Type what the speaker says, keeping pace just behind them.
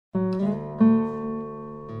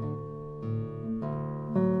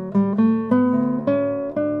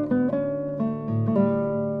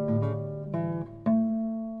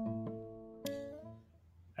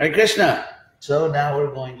Hare Krishna. So now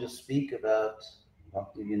we're going to speak about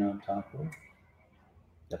Bhaktivinoda Thakur.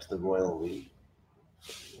 That's the royal we.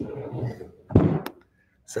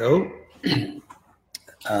 So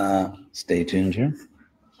stay tuned here.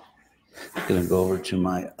 I'm going to go over to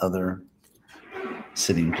my other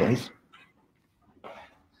sitting place.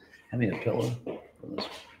 Have me a pillow for this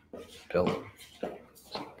pillow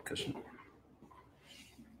cushion.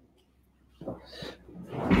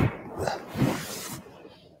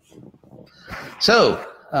 So,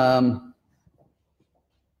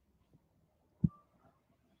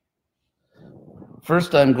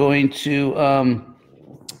 first I'm going to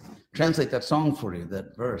translate that song for you,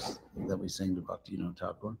 that verse that we sing to Bhaktivinoda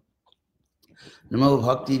Thakur. Namo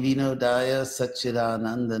Bhaktivinodaya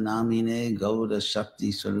Satchidananda Namine Gauda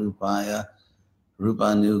Shakti Swarupaya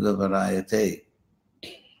Rupanuga Varayate.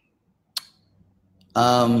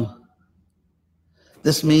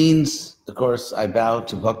 This means, of course, I bow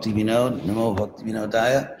to Bhaktivinoda, Namo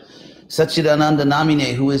Bhaktivinodaya Satchidananda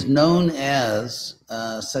Namine, who is known as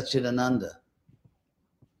Satchidananda.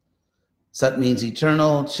 Sat means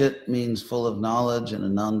eternal, Chit means full of knowledge, and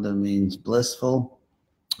Ananda means blissful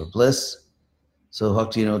or bliss. So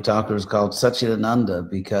Bhaktivinoda Thakur is called Satchidananda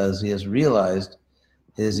because he has realized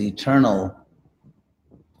his eternal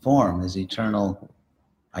form, his eternal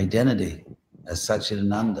identity as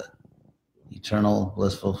Satchidananda, eternal,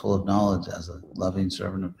 blissful, full of knowledge, as a loving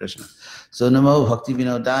servant of Krishna. So Namo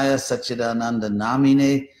Bhaktivinodaya Satchidananda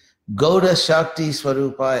Namine Gauda Shakti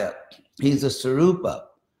Swarupaya. He's a Swarupa,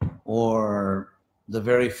 or the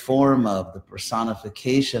very form of, the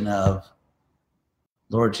personification of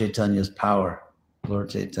Lord Chaitanya's power, Lord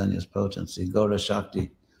Chaitanya's potency, Gauda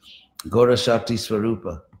Shakti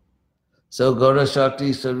Swarupa. So Gauda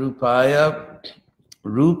Shakti Swarupaya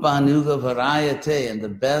Rupanuga Varayate, and the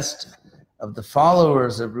best of the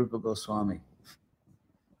followers of Rupa Goswami.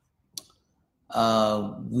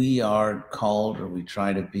 We are called, or we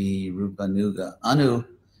try to be, Rupanuga. Anu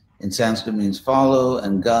in Sanskrit means follow,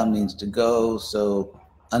 and ga means to go, so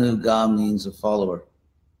anuga means a follower.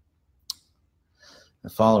 A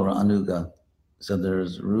follower, anuga. So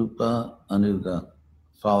there's Rupa Anuga,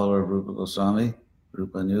 follower of Rupa Goswami,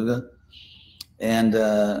 Rupa Anuga. And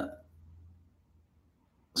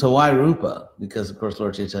so why Rupa? Because, of course,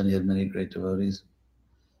 Lord Chaitanya had many great devotees.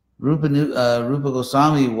 Rupa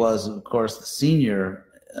Goswami was, of course, the senior,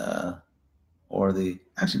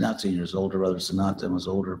 actually not senior, his older brother Sanatan was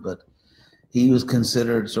older, but he was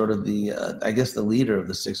considered sort of the, I guess, the leader of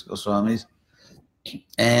the six Goswamis.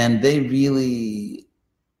 And they really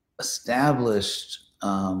established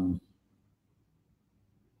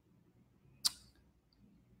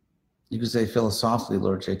you could say philosophically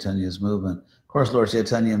Lord Chaitanya's movement. Of course, Lord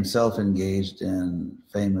Chaitanya himself engaged in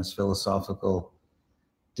famous philosophical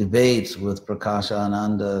debates with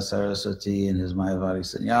Prakashananda Saraswati and his Mayavadi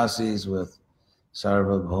sannyasis, with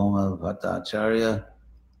Sarvabhauma Bhattacharya,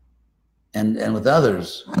 and with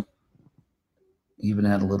others. He even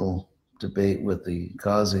had a little debate with the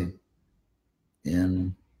Qazi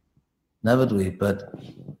in Navadvip, but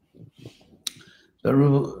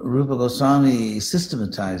Rupa Goswami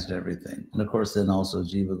systematized everything. And of course, then also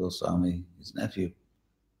Jiva Goswami, his nephew,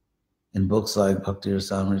 in books like Bhakti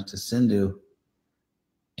Rasamrita Sindhu,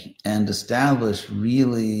 and established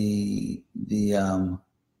really the,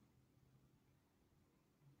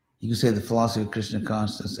 you could say, the philosophy of Krishna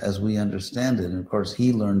consciousness as we understand it. And of course,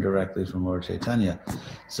 he learned directly from Lord Chaitanya.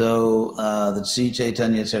 So the Sri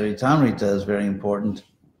Chaitanya Charitamrita is very important,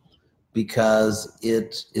 because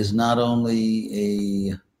it is not only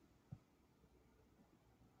a,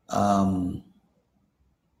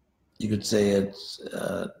 you could say it's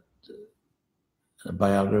a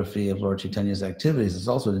biography of Lord Chaitanya's activities, it's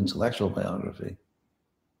also an intellectual biography,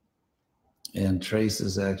 and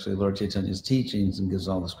traces actually Lord Chaitanya's teachings and gives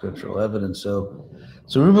all the scriptural evidence. So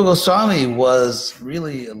Rupa Goswami was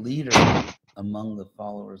really a leader among the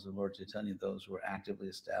followers of Lord Chaitanya, those who were actively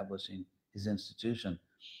establishing his institution.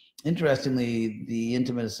 Interestingly, the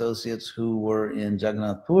intimate associates who were in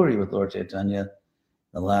Jagannath Puri with Lord Chaitanya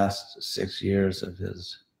the last 6 years of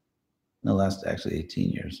his, no, last actually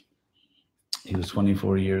 18 years. He was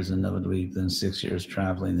 24 years in Navadvip, then 6 years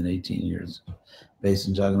traveling, then 18 years based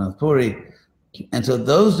in Jagannath Puri. And so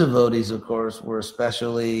those devotees, of course, were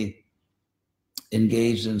especially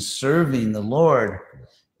engaged in serving the Lord.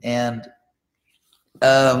 And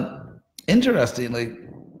interestingly,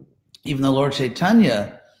 even though Lord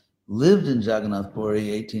Chaitanya lived in Jagannath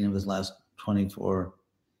Puri, 18 of his last 24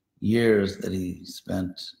 years that he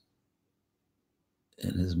spent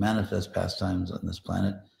in his manifest pastimes on this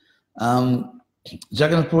planet,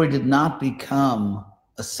 Jagannath Puri did not become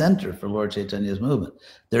a center for Lord Chaitanya's movement.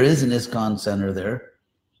 There is an ISKCON center there,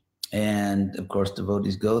 and of course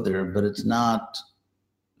devotees go there, but it's not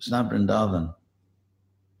Vrindavan.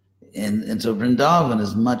 And so Vrindavan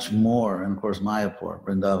is much more, and of course Mayapur,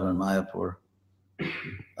 Vrindavan and Mayapur.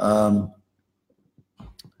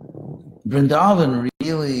 Vrindavan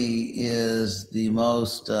really is the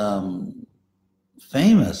most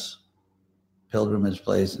famous pilgrimage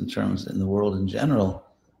place in the world in general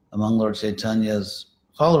among Lord Chaitanya's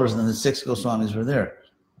followers, and the 6 Goswamis were there.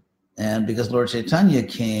 And because Lord Chaitanya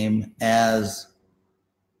came as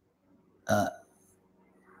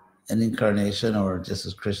an incarnation, or just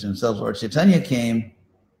as Krishna himself, Lord Chaitanya came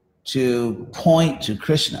to point to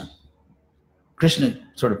Krishna. Krishna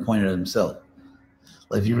sort of pointed at himself.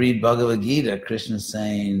 Like if you read Bhagavad Gita, Krishna is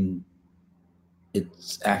saying,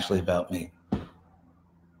 it's actually about me.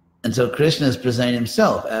 And so Krishna is presenting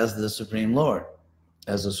himself as the Supreme Lord,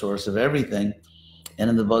 as the source of everything. And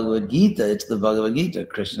in the Bhagavad Gita, it's the Bhagavad Gita.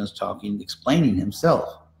 Krishna is talking, explaining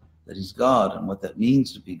himself, that he's God and what that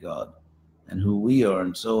means to be God and who we are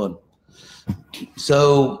and so on.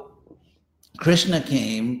 So Krishna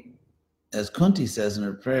came, as Kunti says in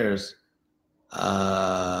her prayers,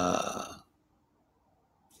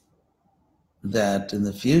 that in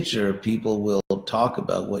the future people will talk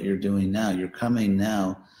about what you're doing now. You're coming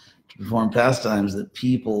now to perform pastimes that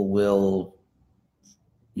people will,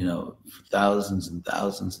 for thousands and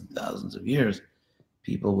thousands and thousands of years,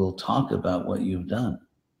 people will talk about what you've done.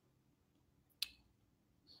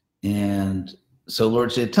 And so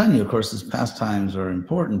Lord Chaitanya, of course, his pastimes are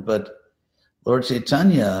important, but Lord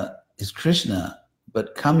Chaitanya is Krishna,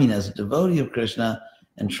 but coming as a devotee of Krishna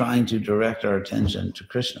and trying to direct our attention to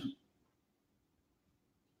Krishna.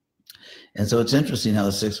 And so it's interesting how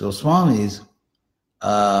the 6 Goswamis,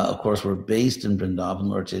 of course, were based in Vrindavan.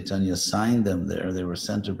 Lord Chaitanya assigned them there. They were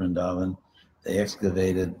sent to Vrindavan. They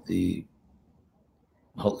excavated the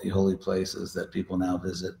holy places that people now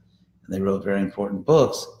visit. And they wrote very important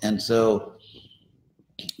books. And so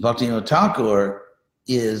Bhaktivinoda Thakur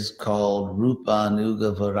is called Rupa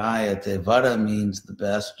Nuga Varayate. Vara means the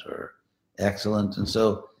best or excellent. And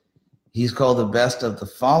so he's called the best of the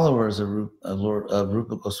followers of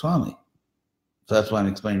Rupa Goswami. So that's why I'm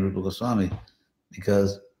explaining Rupa Goswami,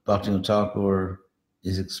 because Bhaktivinoda Thakur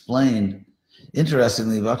is explained.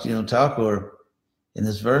 Interestingly, Bhaktivinoda Thakur, in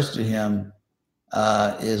this verse to him,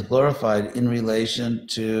 is glorified in relation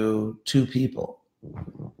to 2 people.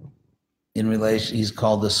 He's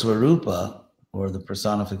called the Swarupa, or the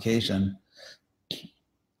personification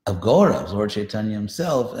of Gaurav, Lord Chaitanya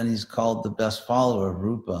himself, and he's called the best follower of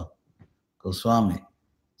Rupa Goswami.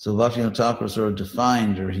 So Bhaktivinoda Thakur sort of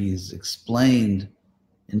defined, or he's explained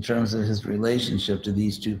in terms of his relationship to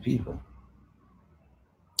these 2 people.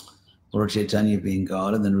 Lord Chaitanya being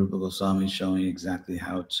God, and then Rupa Goswami showing exactly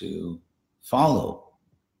how to follow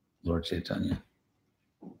Lord Chaitanya.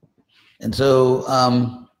 And so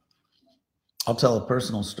I'll tell a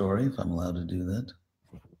personal story, if I'm allowed to do that.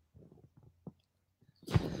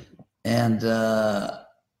 And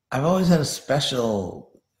I've always had a special,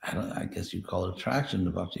 I guess you'd call it attraction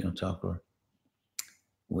to Bhaktivinoda Thakur.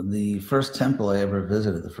 When the first temple I ever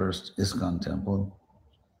visited, the first ISKCON temple,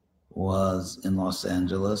 was in Los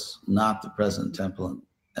Angeles, not the present temple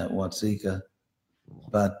at Watsika,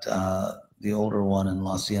 but the older one in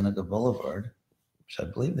La Cienega Boulevard, which I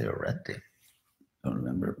believe they were renting. I don't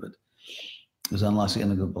remember, but it was on La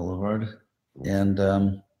Cienega Boulevard, and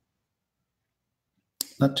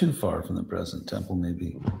not too far from the present temple,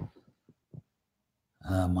 maybe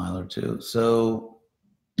a mile or 2. So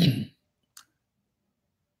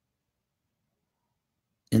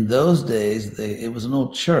in those days, it was an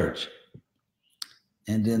old church,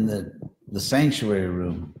 and in the sanctuary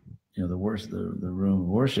room, the room of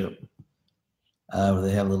worship, where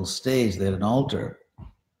they had a little stage, they had an altar,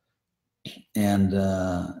 and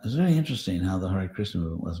it was very interesting how the Hare Krishna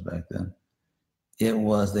movement was back then. They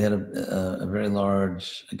had a very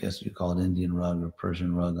large, I guess you call it Indian rug or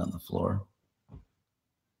Persian rug on the floor,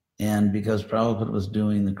 and because Prabhupada was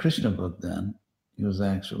doing the Krishna book then, he was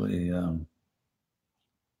actually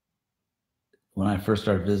when I first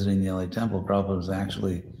started visiting the LA temple, Prabhupada was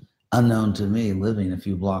actually unknown to me, living a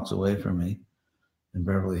few blocks away from me in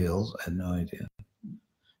Beverly Hills. I had no idea.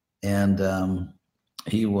 And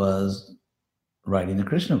he was writing the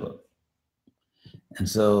Krishna book. And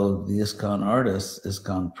so the ISKCON artists,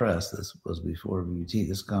 ISKCON Press, this was before VVT,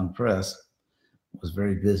 ISKCON Press was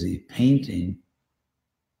very busy painting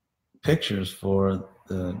pictures for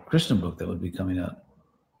the Krishna book that would be coming out.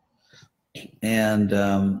 And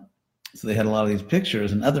so they had a lot of these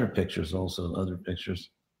pictures and other pictures also,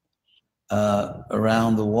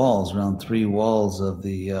 around the walls, around 3 walls of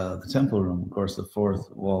the temple room. Of course, the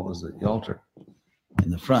 4th wall was the altar in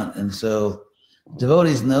the front. And so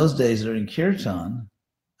devotees in those days during kirtan,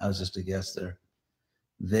 I was just a guest there,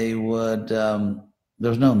 they would, there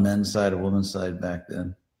was no men's side or women's side back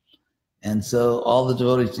then. And so all the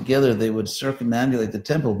devotees together, they would circumambulate the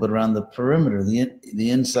temple, but around the perimeter, the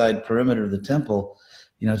inside perimeter of the temple,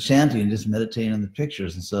 chanting and just meditating on the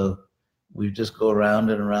pictures. And so we just go around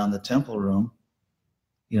and around the temple room,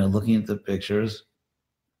 looking at the pictures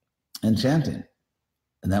and chanting.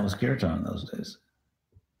 And that was kirtan in those days.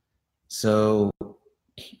 So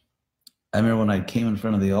I remember when I came in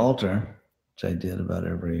front of the altar, which I did about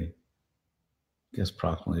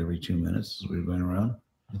approximately every 2 minutes as we were going around.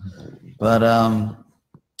 But I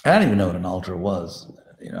don't even know what an altar was.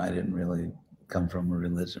 I didn't really come from a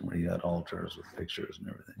religion where you had altars with pictures and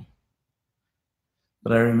everything.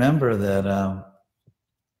 But I remember that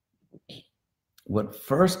what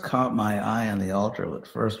first caught my eye on the altar, what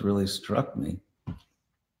first really struck me,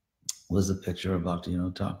 was a picture of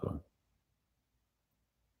Bhaktivinoda Thakur.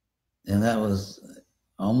 And that was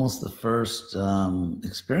almost the first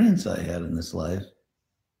experience I had in this life,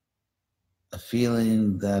 a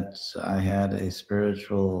feeling that I had a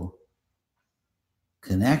spiritual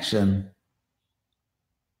connection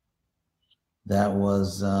that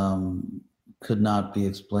was could not be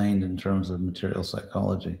explained in terms of material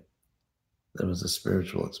psychology. That was a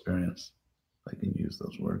spiritual experience, if I can use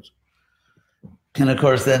those words. And of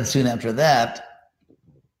course, then soon after that,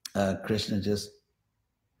 Krishna just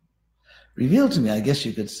revealed to me, I guess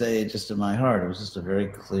you could say, just in my heart. It was just a very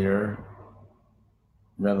clear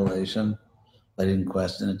revelation. I didn't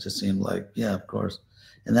question it. Just seemed like, yeah, of course.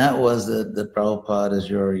 And that was that Prabhupada is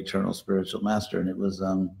your eternal spiritual master. And it was,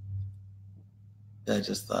 I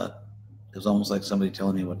just thought, it was almost like somebody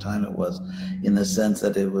telling me what time it was, in the sense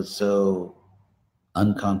that it was so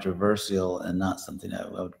uncontroversial and not something I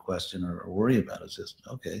would question or worry about. It's just,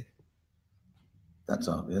 okay, that's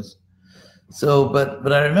obvious. So,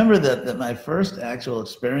 but I remember that my first actual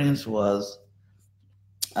experience was,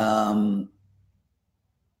 I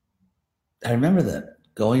remember that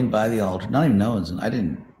going by the altar, not even knowing, and I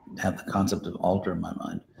didn't have the concept of altar in my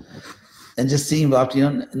mind, and just seeing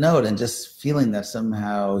Bhaktivinoda and just feeling that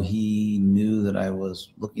somehow he knew that I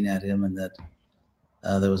was looking at him and that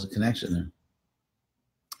there was a connection there.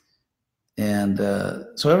 And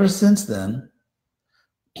so ever since then,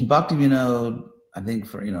 Bhaktivinoda, I think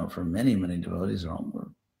for many, many devotees,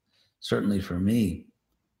 or certainly for me,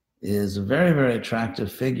 is a very, very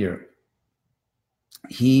attractive figure.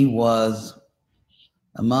 He was,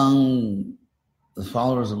 among the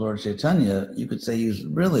followers of Lord Chaitanya, you could say he's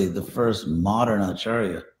really the first modern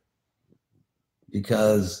acharya.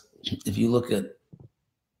 Because if you look at,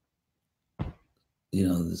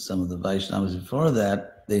 some of the Vaishnavas before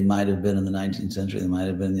that, they might have been in the 19th century, they might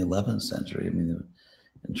have been in the 11th century. I mean,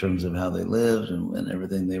 in terms of how they lived and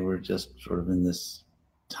everything, they were just sort of in this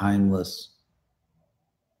timeless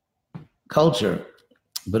culture.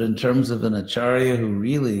 But in terms of an acharya who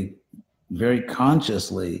really very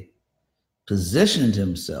consciously positioned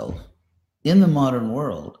himself in the modern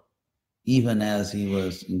world, even as he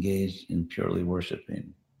was engaged in purely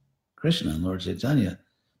worshiping Krishna and Lord Chaitanya,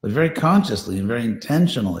 but very consciously and very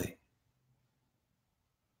intentionally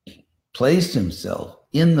placed himself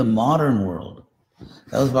in the modern world.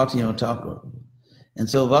 That was Bhaktivinoda Thakur. And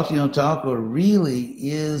so Bhaktivinoda Thakur really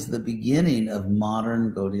is the beginning of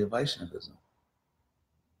modern Gaudiya Vaishnavism.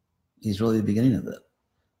 He's really the beginning of that.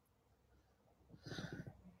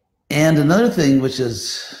 And another thing which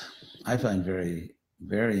I find very,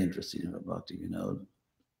 very interesting about Bhaktivinoda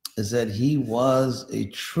is that he was a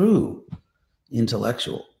true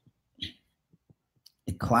intellectual,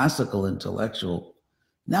 a classical intellectual.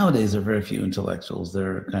 Nowadays, there are very few intellectuals.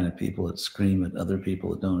 They're kind of people that scream at other people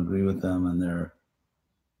that don't agree with them, and they're,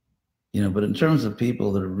 but in terms of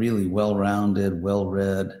people that are really well-rounded,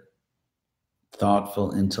 well-read,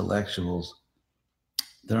 thoughtful intellectuals,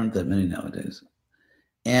 there aren't that many nowadays.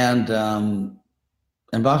 And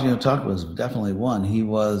Bhaktivinoda Thakur was definitely one.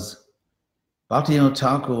 Bhaktivinoda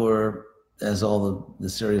Thakur, as all the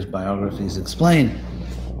serious biographies explain,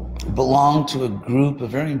 belonged to a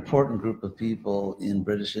very important group of people in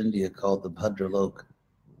British India called the Bhadralok.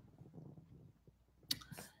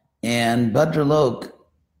 And Bhadralok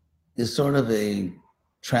is sort of a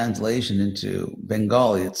translation into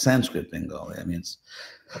Bengali. It's Sanskrit Bengali. I mean, it's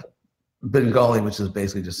Bengali, which is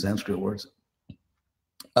basically just Sanskrit words.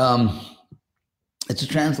 It's a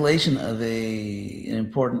translation of an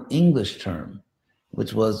important English term,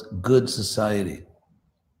 which was good society.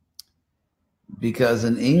 because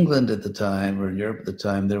in England at the time, or in Europe at the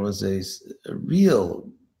time, there was a real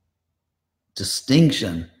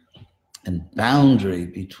distinction and boundary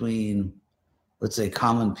between, let's say,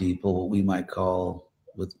 common people, what we might call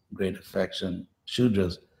with great affection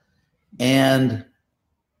Shudras, and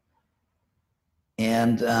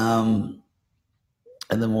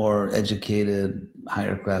the more educated,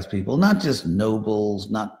 higher class people, not just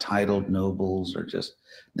nobles, not titled nobles, or just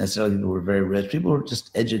necessarily people who were very rich. People who were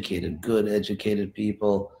just educated, good educated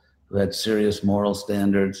people who had serious moral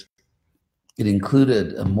standards. It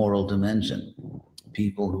included a moral dimension,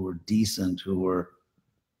 people who were decent, who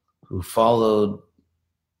followed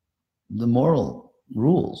the moral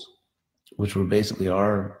rules, which were basically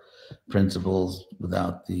our principles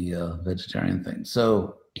without the vegetarian thing.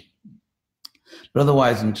 So, but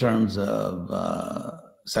otherwise, in terms of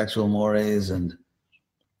sexual mores and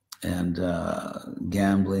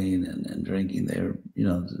gambling and drinking, they were, you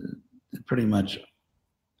know, pretty much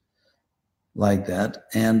like that.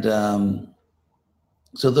 And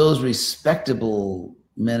so those respectable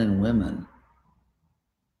men and women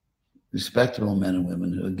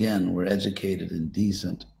who, again, were educated and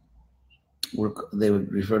decent, they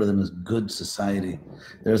would refer to them as good society.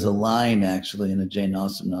 There's a line, actually, in a Jane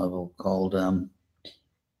Austen novel called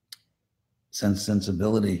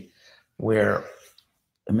Sensibility, where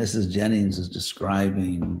Mrs. Jennings is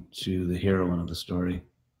describing to the heroine of the story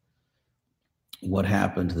what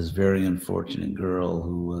happened to this very unfortunate girl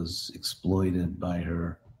who was exploited by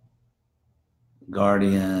her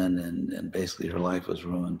guardian, and basically her life was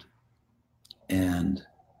ruined. And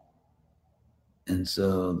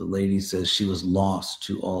so the lady says she was lost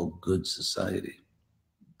to all good society.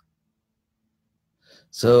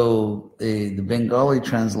 So the Bengali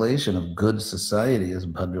translation of good society is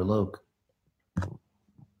Bhadralok.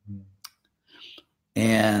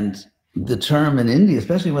 And the term in India,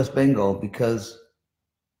 especially West Bengal,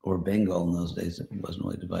 or Bengal in those days, it wasn't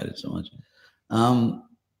really divided so much,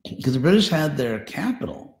 because the British had their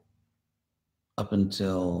capital up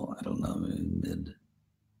until, I don't know, mid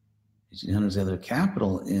 1800s, they had their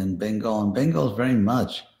capital in Bengal. And Bengal is very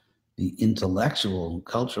much the intellectual and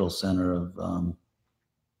cultural center of,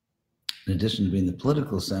 in addition to being the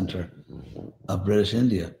political center of British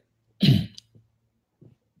India.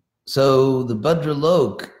 So the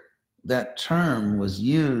Bhadralok, that term was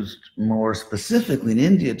used more specifically in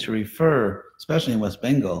India to refer, especially in West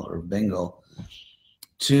Bengal or Bengal,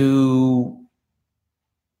 to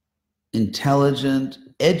intelligent,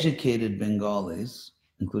 educated Bengalis,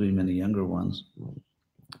 including many younger ones,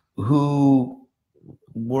 who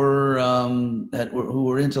were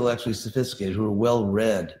intellectually sophisticated, who were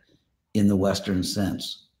well-read in the Western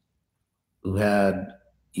sense, who had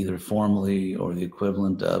either formally or the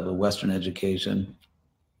equivalent of a Western education,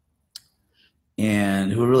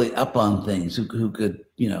 and who were really up on things, who could,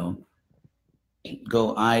 you know,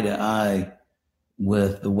 go eye to eye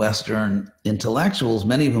with the Western intellectuals.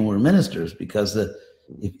 Many of whom were ministers, because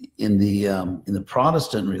in the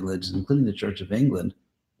Protestant religions, including the Church of England,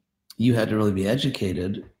 you had to really be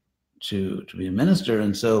educated to be a minister.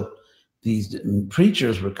 And so these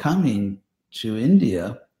preachers were coming to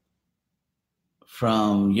India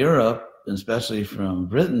from Europe, and especially from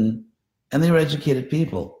Britain, and they were educated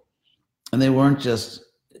people. And they weren't just,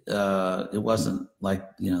 it wasn't like,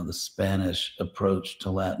 you know, the Spanish approach to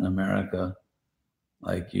Latin America,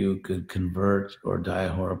 like you could convert or die a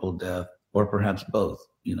horrible death, or perhaps both,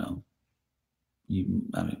 you know. We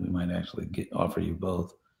might actually offer you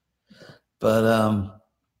both. But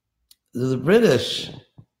the British,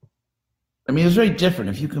 I mean, it was very different.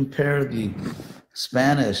 If you compare the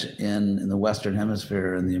Spanish in the Western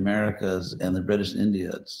Hemisphere and the Americas and the British in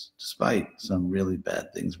India, it's, despite some really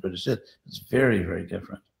bad things the British did, it's very, very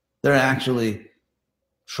different. They're actually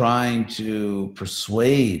trying to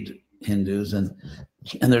persuade Hindus, and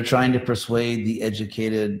they're trying to persuade the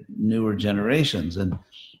educated newer generations, and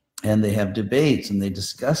they have debates and they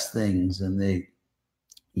discuss things, and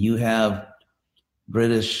you have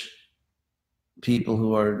British people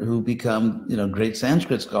who become, you know, great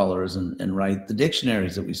Sanskrit scholars and write the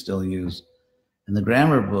dictionaries that we still use and the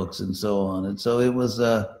grammar books and so on. And so it was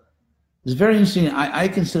very interesting. I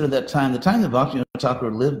consider that time, the time that Bhaktivinoda Thakur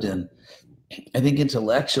lived in, I think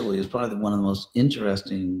intellectually is probably one of the most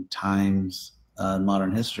interesting times in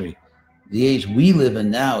modern history. The age we live in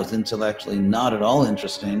now is intellectually not at all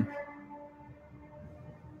interesting,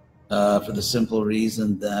 for the simple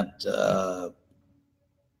reason that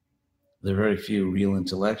there are very few real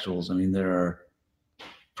intellectuals. I mean, there are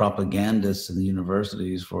propagandists in the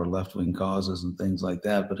universities for left-wing causes and things like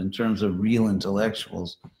that, but in terms of real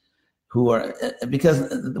intellectuals who are, because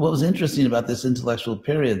what was interesting about this intellectual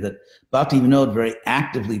period that Bhaktivinoda very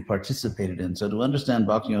actively participated in. So to understand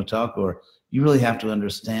Bhaktivinoda Thakur, you really have to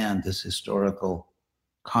understand this historical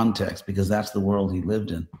context, because that's the world he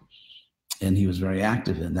lived in and he was very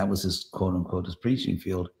active in. That was his, quote unquote, his preaching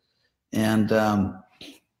field. And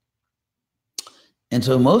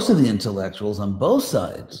so most of the intellectuals on both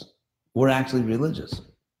sides were actually religious.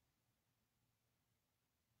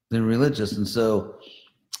 They're religious. And so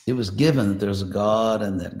it was given that there's a God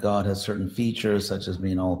and that God has certain features, such as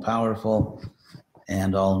being all powerful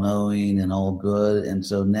and all knowing and all good. And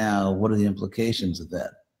so now, what are the implications of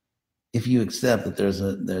that? If you accept that there's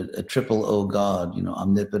a triple O God, you know,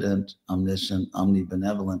 omnipotent, omniscient,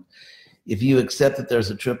 omnibenevolent, if you accept that there's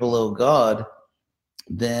a triple O God,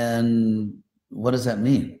 then what does that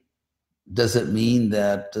mean? Does it mean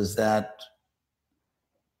that, does that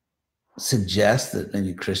suggest that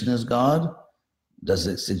maybe Krishna is God? Does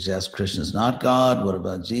it suggest Krishna is not God? What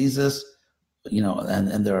about Jesus? You know,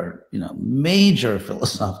 and there are, you know, major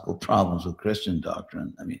philosophical problems with Christian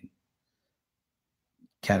doctrine. I mean,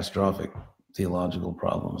 catastrophic theological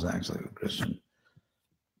problems actually with Christian,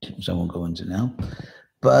 which I won't go into now.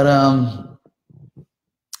 But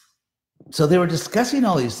so they were discussing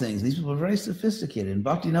all these things. These people were very sophisticated, and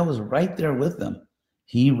Bhaktivinoda was right there with them.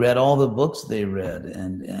 He read all the books they read,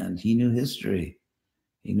 and he knew history.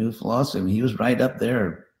 He knew philosophy. I mean, he was right up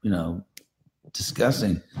there, you know,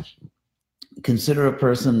 discussing. Consider a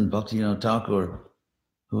person, Bhaktivinoda Thakur,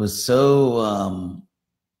 who was so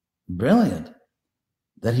brilliant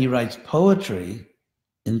that he writes poetry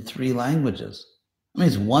in 3 languages. I mean,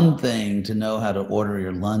 it's one thing to know how to order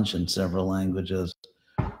your lunch in several languages,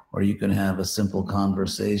 or you can have a simple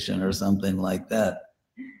conversation or something like that.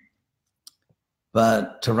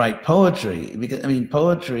 But to write poetry, because I mean,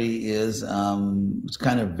 poetry is it's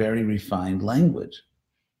kind of very refined language.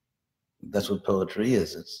 That's what poetry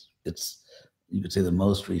is. It's you could say the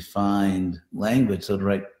most refined language. So to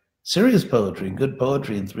write serious poetry, good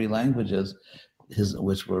poetry in 3 languages,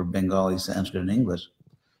 which were Bengali, Sanskrit, and English,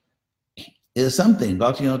 is something.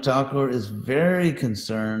 Bhaktivinoda Thakur is very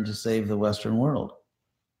concerned to save the Western world.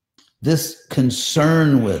 This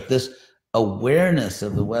concern with, this awareness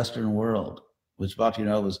of the Western world, which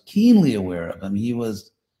Bhaktivinoda was keenly aware of. I mean,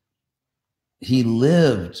 he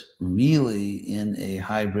lived really in a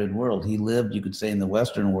hybrid world. He lived, you could say, in the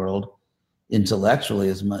Western world intellectually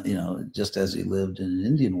as much, you know, just as he lived in an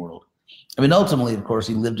Indian world. I mean, ultimately, of course,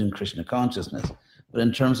 he lived in Krishna consciousness, but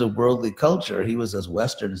in terms of worldly culture, he was as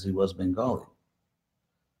Western as he was Bengali.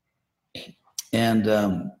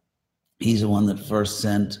 And he's the one that first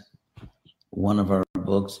sent one of our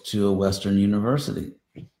books to a Western university.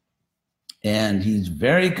 And he's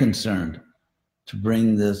very concerned to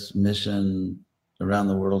bring this mission around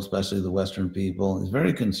the world, especially the Western people. He's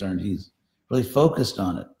very concerned. He's really focused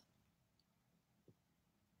on it.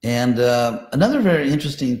 And another very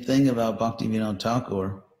interesting thing about Bhaktivinoda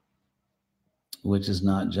Thakur, which is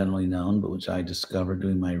not generally known, but which I discovered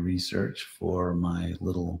doing my research for my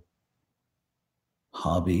little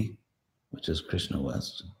hobby, which is Krishna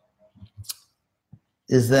West,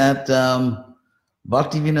 is that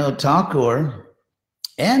Bhaktivinoda Thakur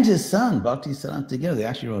and his son, Bhaktisiddhanta, together, they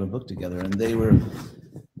actually wrote a book together, and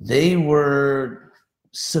they were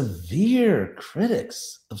severe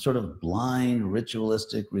critics of sort of blind,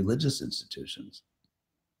 ritualistic religious institutions.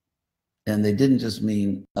 And they didn't just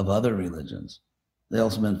mean of other religions. They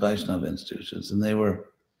also meant Vaishnava institutions. And they were,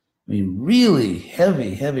 I mean, really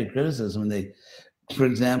heavy criticism. And they, for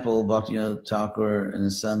example, Bhaktivinoda Thakur and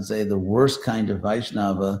his son say the worst kind of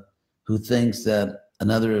Vaishnava who thinks that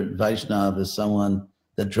another Vaishnava is someone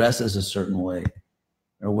that dresses a certain way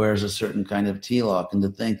or wears a certain kind of tilak, and to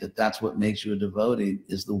think that that's what makes you a devotee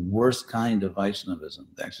is the worst kind of Vaishnavism.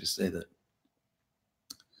 They actually say that.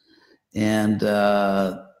 And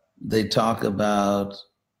they talk about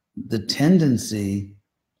the tendency.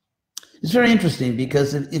 It's very interesting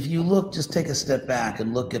because if you look, just take a step back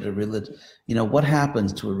and look at a religion, you know, what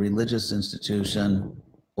happens to a religious institution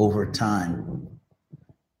over time.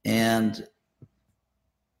 And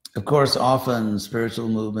of course, often spiritual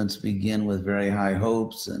movements begin with very high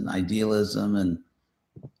hopes and idealism, and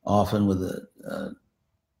often with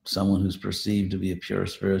someone who's perceived to be a pure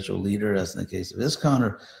spiritual leader, as in the case of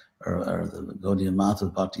ISKCON, or the Gaudiya Math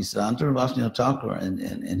with Bhaktisiddhanta, or Bhaktivinoda Thakur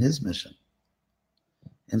and his mission.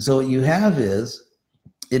 And so what you have is,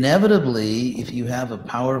 inevitably, if you have a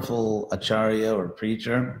powerful acharya or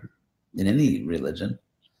preacher in any religion,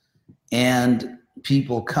 and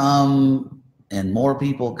people come, and more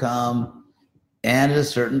people come, and at a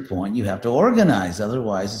certain point you have to organize,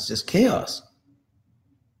 otherwise it's just chaos.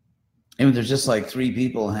 I mean, there's just like 3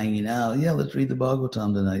 people hanging out. Yeah, let's read the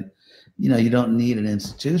Bhagavatam tonight. You don't need an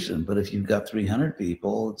institution, but if you've got 300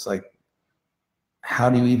 people, it's like, how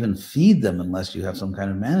do you even feed them unless you have some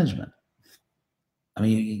kind of management? I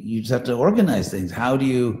mean, you just have to organize things. How do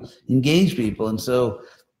you engage people? And so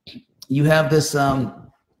you have this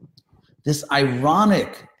this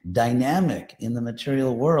ironic dynamic in the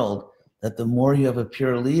material world that the more you have a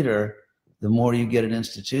pure leader, the more you get an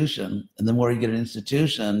institution, and the more you get an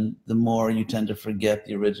institution, the more you tend to forget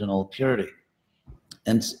the original purity.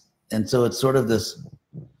 And so it's sort of this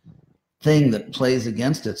thing that plays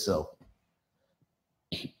against itself.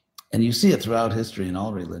 And you see it throughout history in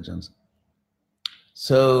all religions.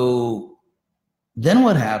 So then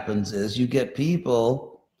what happens is you get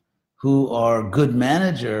people who are good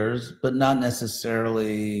managers, but not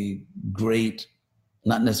necessarily great,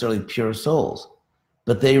 not necessarily pure souls,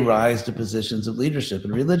 but they rise to positions of leadership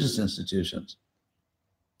in religious institutions.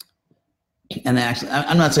 And actually,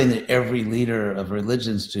 I'm not saying that every leader of a religious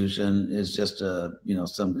institution is just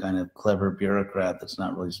some kind of clever bureaucrat that's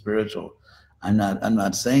not really spiritual. I'm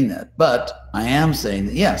not saying that, but I am saying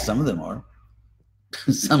that, yeah, some of them are.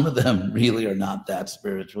 Some of them really are not that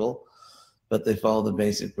spiritual, but they follow the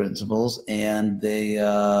basic principles, and they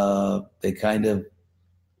kind of,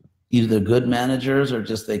 either they're good managers or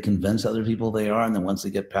just they convince other people they are, and then once they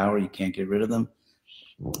get power, you can't get rid of them.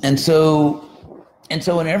 And so in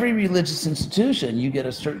every religious institution, you get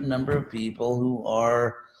a certain number of people who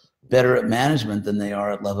are better at management than they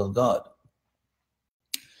are at love of God.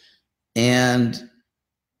 And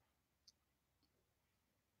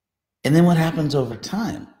then what happens over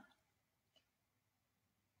time?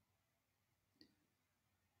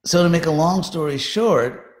 So to make a long story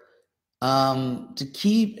short, to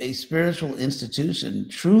keep a spiritual institution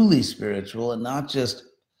truly spiritual, and not just,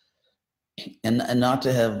 and not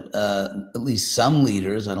to have at least some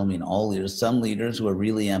leaders, I don't mean all leaders, some leaders who are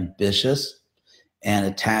really ambitious and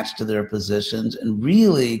attached to their positions and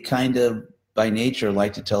really kind of by nature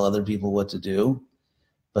like to tell other people what to do,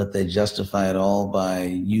 but they justify it all by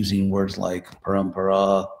using words like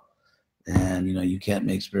parampara, and you can't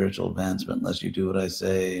make spiritual advancement unless you do what I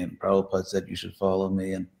say, and Prabhupada said you should follow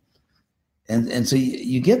me, and so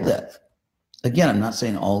you get that. Again, I'm not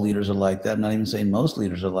saying all leaders are like that. I'm not even saying most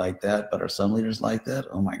leaders are like that, but are some leaders like that?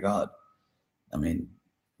 Oh my God. I mean,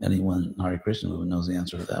 anyone in Hare Krishna movement knows the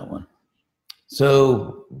answer to that one.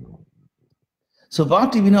 So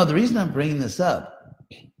Bhakti Vinod, the reason I'm bringing this up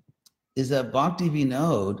is that Bhakti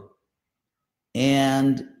Vinod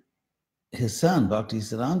and his son, Bhakti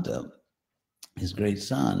Siddhanta, his great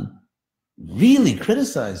son, really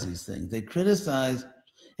criticize these things. They criticize,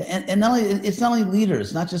 and it's not only leaders,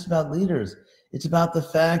 it's not just about leaders. It's about the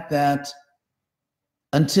fact that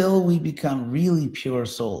until we become really pure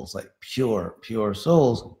souls, like pure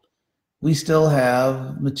souls, we still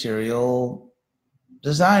have material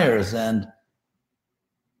desires. And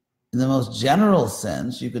in the most general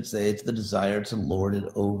sense, you could say it's the desire to lord it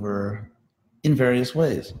over in various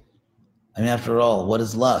ways. I mean, after all, what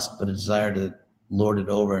is lust but a desire to lord it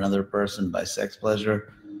over another person by sex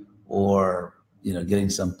pleasure, or getting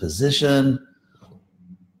some position?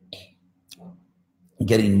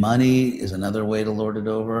 Getting money is another way to lord it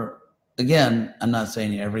over. Again, I'm not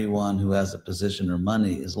saying everyone who has a position or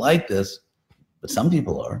money is like this, but some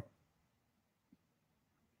people are.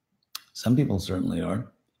 Some people certainly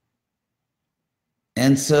are.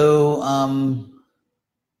 And so,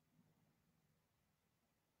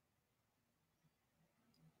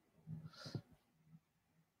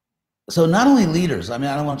 so not only leaders, I mean,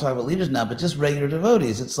 I don't want to talk about leaders now, but just regular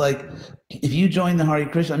devotees. It's like, if you join the Hare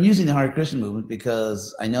Krishna, I'm using the Hare Krishna movement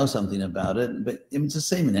because I know something about it, but it's the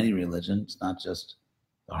same in any religion. It's not just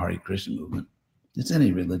the Hare Krishna movement. It's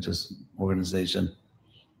any religious organization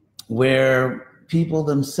where people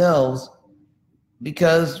themselves,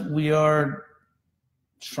 because we are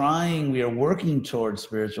working towards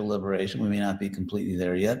spiritual liberation. We may not be completely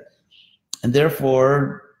there yet. And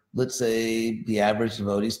therefore, let's say the average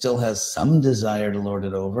devotee still has some desire to lord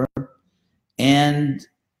it over. And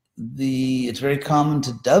it's very common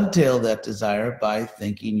to dovetail that desire by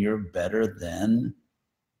thinking you're better than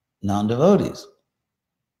non-devotees.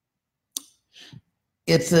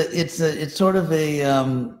 It's sort of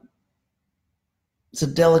it's a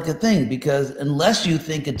delicate thing, because unless you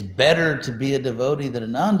think it's better to be a devotee than a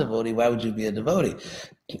non-devotee, why would you be a devotee?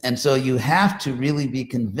 And so you have to really be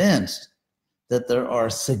convinced that there are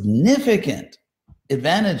significant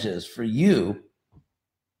advantages for you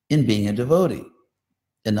in being a devotee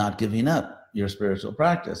and not giving up your spiritual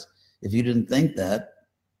practice. If you didn't think that,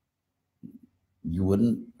 you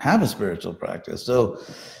wouldn't have a spiritual practice. So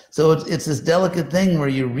it's this delicate thing where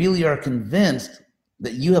you really are convinced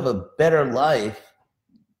that you have a better life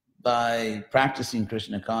by practicing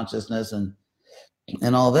Krishna consciousness and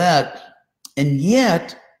all that, and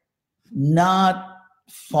yet not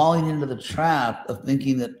falling into the trap of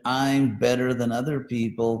thinking that I'm better than other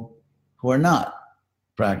people who are not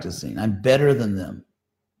practicing. I'm better than them.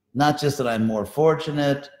 Not just that I'm more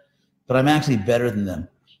fortunate, but I'm actually better than them.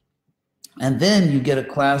 And then you get a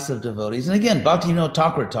class of devotees, and again, Bhaktivinoda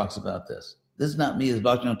Thakur talks about this. This is not me, it's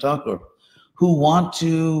Bhaktivinoda Thakur, who want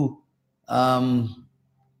to,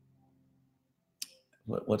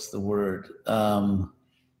 what's the word?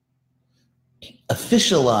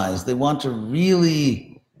 Officialize. They want to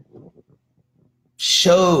really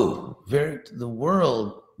show the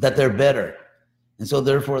world that they're better. And so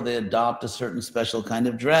therefore they adopt a certain special kind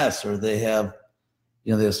of dress, or they have,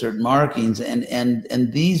 they have certain markings,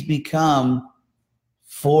 and these become,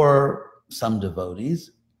 for some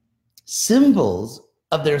devotees, symbols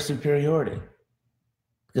of their superiority.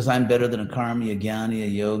 Because I'm better than a karmi, a jnani, a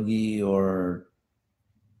yogi, or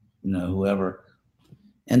whoever.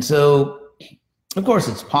 And so, of course,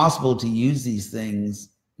 it's possible to use these things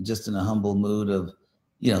just in a humble mood of,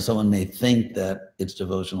 someone may think that it's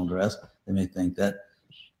devotional dress. They may think that.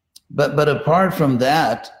 But apart from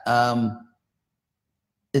that,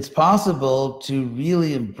 it's possible to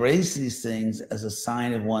really embrace these things as a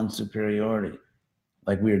sign of one's superiority.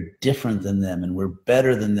 Like we're different than them and we're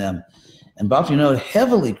better than them. And Bhaktivinoda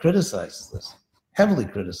heavily criticizes this.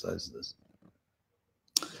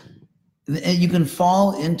 And you can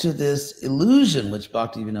fall into this illusion, which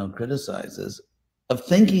Bhaktivinoda criticizes, of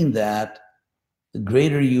thinking that the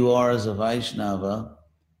greater you are as a Vaishnava,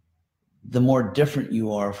 the more different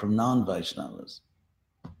you are from non-Vaishnavas.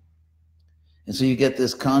 And so you get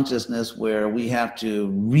this consciousness where we have to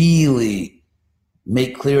really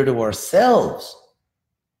make clear to ourselves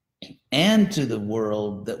and to the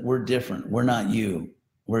world that we're different. We're not you.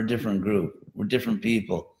 We're a different group. We're different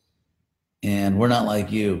people. And we're not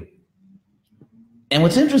like you. And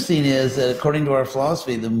what's interesting is that according to our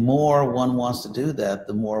philosophy, the more one wants to do that,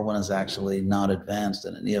 the more one is actually not advanced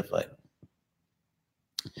in a neophyte.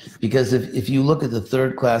 Because if you look at the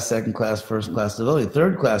third class, second class, first class devotee,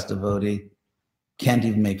 third class devotee can't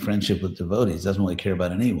even make friendship with devotees, doesn't really care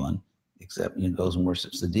about anyone, except goes and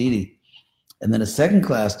worships the deity. And then a second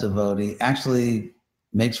class devotee actually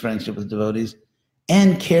makes friendship with devotees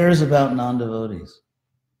and cares about non-devotees.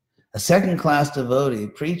 A second class devotee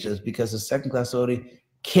preaches because a second class devotee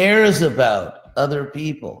cares about other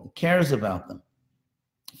people, cares about them,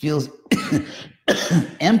 feels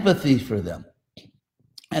empathy for them.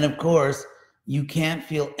 And of course, you can't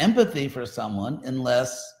feel empathy for someone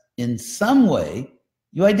unless in some way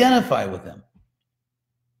you identify with them.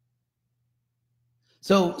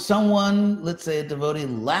 So someone, let's say a devotee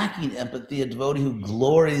lacking empathy, a devotee who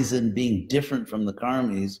glories in being different from the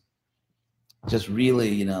karmis, just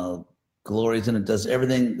really, glories in it, does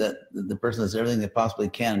everything that the person does everything they possibly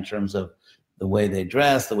can in terms of the way they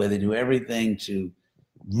dress, the way they do everything to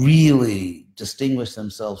really distinguish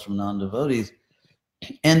themselves from non-devotees.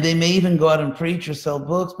 And they may even go out and preach or sell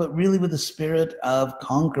books, but really with the spirit of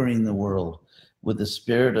conquering the world, with the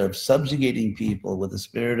spirit of subjugating people, with the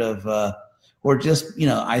spirit of, or just,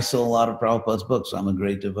 I sell a lot of Prabhupada's books, so I'm a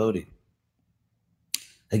great devotee.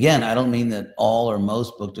 Again, I don't mean that all or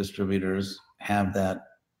most book distributors have that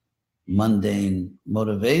mundane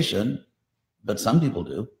motivation, but some people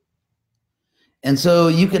do. And so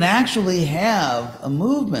you can actually have a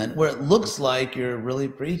movement where it looks like you're really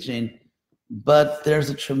preaching, but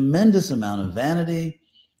there's a tremendous amount of vanity.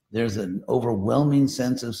 There's an overwhelming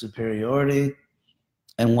sense of superiority.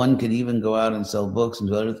 And one could even go out and sell books and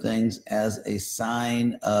do other things as a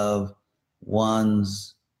sign of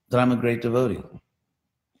that I'm a great devotee.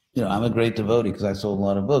 I'm a great devotee because I sold a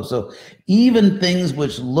lot of books. So even things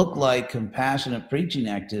which look like compassionate preaching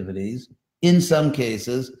activities, in some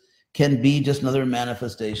cases, can be just another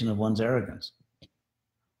manifestation of one's arrogance.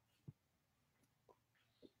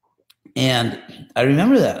 And I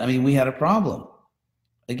remember that. I mean, we had a problem.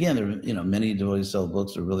 Again, there were, many devotees sell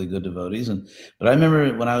books, are really good devotees. But I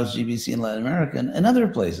remember when I was GBC in Latin America and other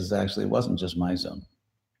places, actually, it wasn't just my zone.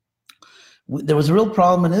 There was a real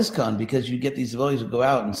problem in ISKCON because you get these devotees who go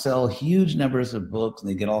out and sell huge numbers of books and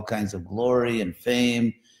they get all kinds of glory and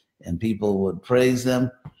fame and people would praise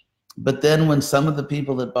them. But then when some of the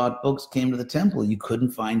people that bought books came to the temple, you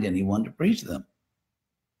couldn't find anyone to preach them.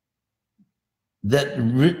 That,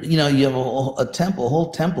 you have a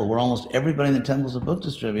whole temple where almost everybody in the temple is a book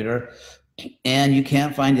distributor, and you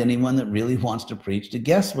can't find anyone that really wants to preach to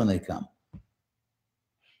guests when they come.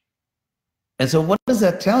 And so what does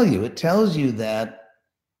that tell you? It tells you that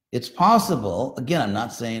it's possible, again, I'm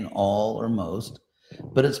not saying all or most,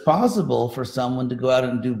 but it's possible for someone to go out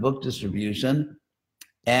and do book distribution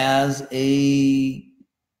as a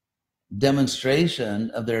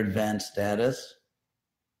demonstration of their advanced status,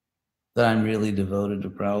 that I'm really devoted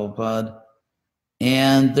to Prabhupada.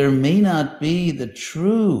 And there may not be the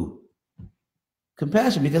true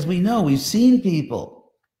compassion, because we know, we've seen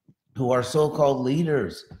people who are so-called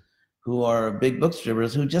leaders, who are big book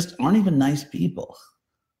distributors, who just aren't even nice people.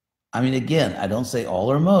 I mean, again, I don't say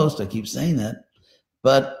all or most, I keep saying that,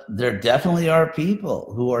 but there definitely are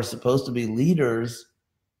people who are supposed to be leaders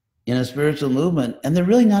in a spiritual movement, and they're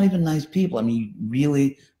really not even nice people. I mean, you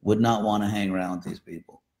really would not want to hang around with these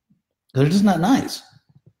people. They're just not nice.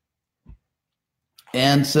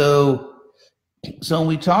 And so when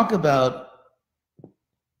we talk about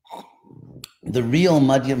the real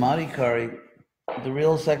Madhyamadikari, the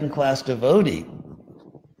real second-class devotee,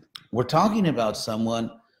 we're talking about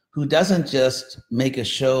someone who doesn't just make a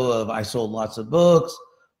show of, I sold lots of books,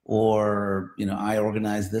 or, you know, I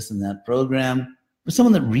organized this and that program, but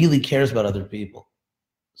someone that really cares about other people,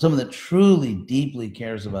 someone that truly, deeply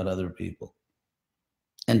cares about other people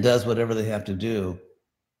and does whatever they have to do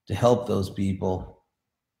to help those people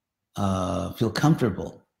feel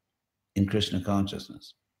comfortable in Krishna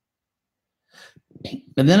consciousness.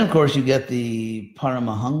 And then, of course, you get the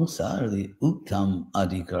Paramahamsa, or the Uttam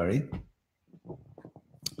Adhikari.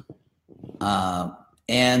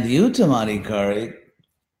 And the Uttam Adhikari,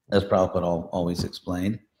 as Prabhupada always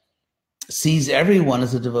explained, sees everyone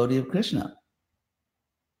as a devotee of Krishna.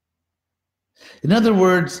 In other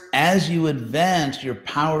words, as you advance, your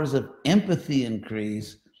powers of empathy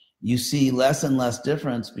increase. You see less and less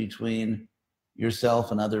difference between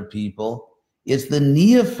yourself and other people. It's the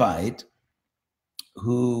neophyte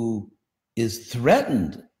who is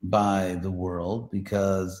threatened by the world,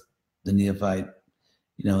 because the neophyte,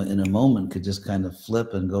 you know, in a moment could just kind of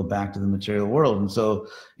flip and go back to the material world. And so,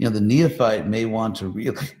 you know, the neophyte may want to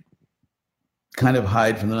really kind of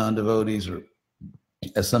hide from the non-devotees, or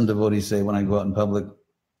as some devotees say, when I go out in public,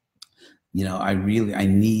 you know, I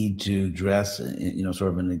need to dress in, you know,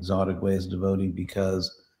 sort of an exotic way as a devotee, because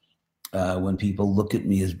when people look at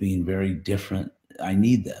me as being very different, I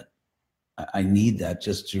need that. I need that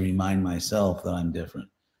just to remind myself that I'm different.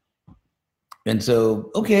 And so,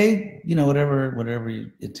 okay, you know, whatever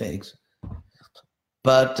it takes.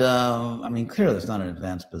 But I mean, clearly it's not an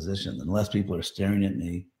advanced position. Unless people are staring at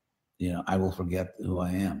me, you know, I will forget who I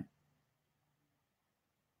am.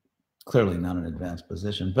 Clearly not an advanced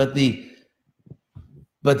position. But the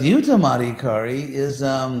Uttam Adhikari is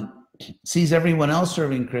sees everyone else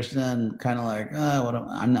serving Krishna and kind of like,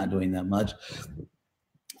 I'm not doing that much.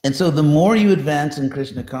 And so the more you advance in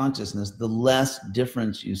Krishna consciousness, the less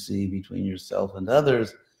difference you see between yourself and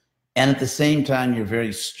others. And at the same time, you're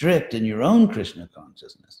very strict in your own Krishna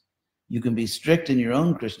consciousness. You can be strict in your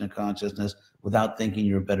own Krishna consciousness without thinking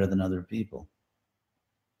you're better than other people,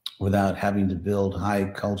 without having to build high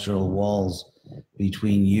cultural walls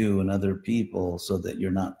between you and other people, so that you're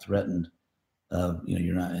not threatened, you know,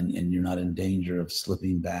 you're not in danger of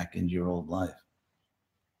slipping back into your old life.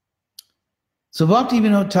 So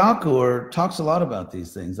Bhaktivinoda Thakur talks a lot about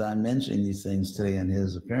these things. I'm mentioning these things today in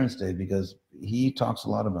his appearance day because he talks a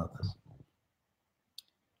lot about this.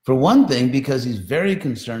 For one thing, because he's very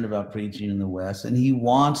concerned about preaching in the West, and he's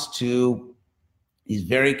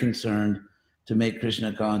very concerned to make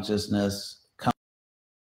Krishna consciousness come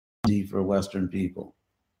easy for Western people.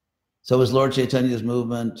 So is Lord Chaitanya's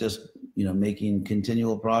movement just, you know, making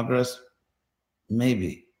continual progress?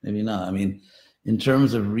 Maybe, maybe not. I mean, in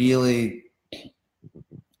terms of really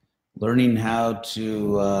learning how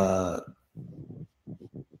to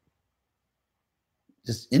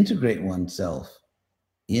just integrate oneself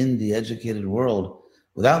in the educated world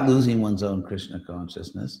without losing one's own Krishna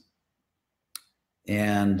consciousness,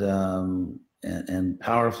 and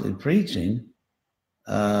powerfully preaching,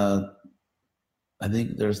 I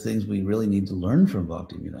think there's things we really need to learn from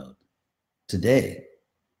Bhaktivinoda today.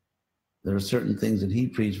 There are certain things that he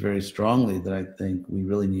preached very strongly that I think we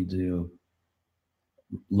really need to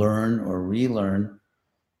learn or relearn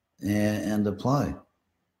and apply.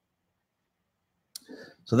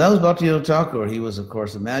 So that was Bhaktivinoda Thakur. He was, of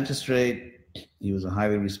course, a magistrate. He was a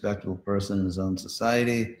highly respectable person in his own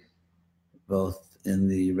society, both in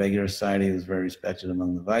the regular society. He was very respected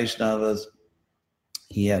among the Vaishnavas.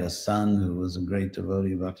 He had a son who was a great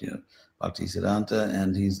devotee of Bhaktisiddhanta,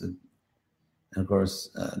 and of course,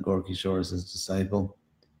 Gaur Kishore is his disciple.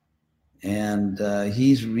 And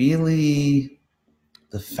he's really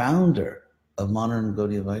the founder of modern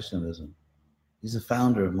Gaudiya Vaishnavism. He's the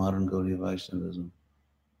founder of modern Gaudiya Vaishnavism.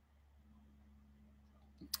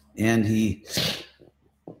 And he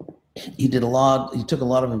took a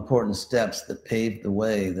lot of important steps that paved the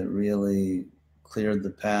way, that really cleared the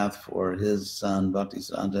path for his son,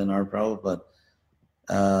 Bhaktisiddhanta, and our Prabhupada.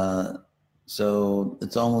 So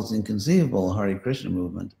it's almost inconceivable, a Hare Krishna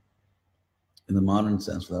movement, in the modern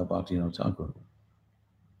sense, without Bhaktivinoda Thakur.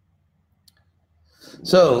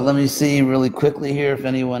 So let me see really quickly here if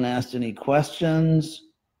anyone asked any questions.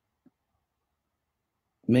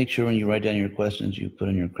 Make sure when you write down your questions, you put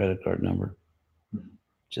in your credit card number.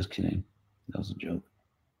 Just kidding. That was a joke.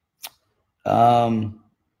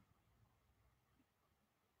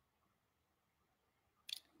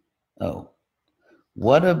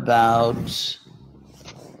 What about, this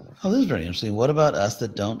is very interesting. What about us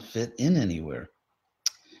that don't fit in anywhere?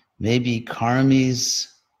 Maybe karmis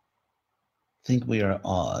think we are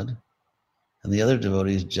odd, and the other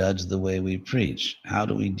devotees judge the way we preach. How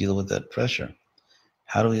do we deal with that pressure?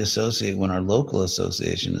 How do we associate when our local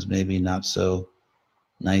association is maybe not so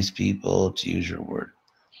nice people, to use your word?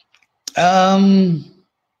 Karmis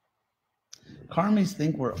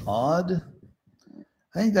think we're odd.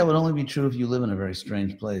 I think that would only be true if you live in a very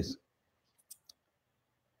strange place.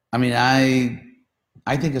 I mean, I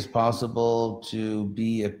think it's possible to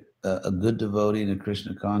be a good devotee and a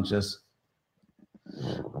Krishna conscious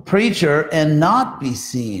preacher and not be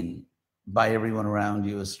seen by everyone around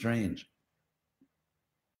you as strange.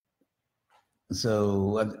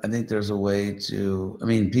 So I think there's a way to,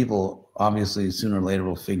 people obviously sooner or later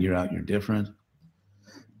will figure out you're different.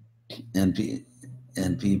 And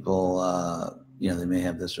people, they may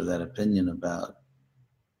have this or that opinion about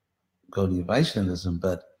Gaudiya Vaishnavism,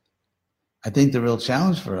 but I think the real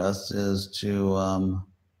challenge for us is to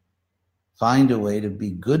find a way to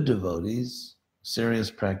be good devotees, serious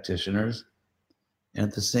practitioners, and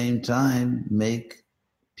at the same time make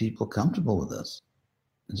people comfortable with us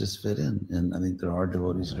and just fit in. And I think there are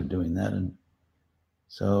devotees that are doing that, and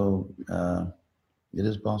so it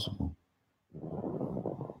is possible.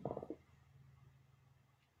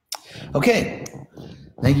 Okay,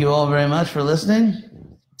 thank you all very much for listening,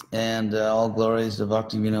 and all glories to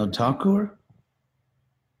Bhaktivinoda Thakur,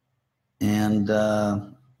 and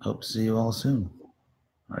hope to see you all soon.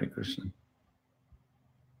 Hare Krishna.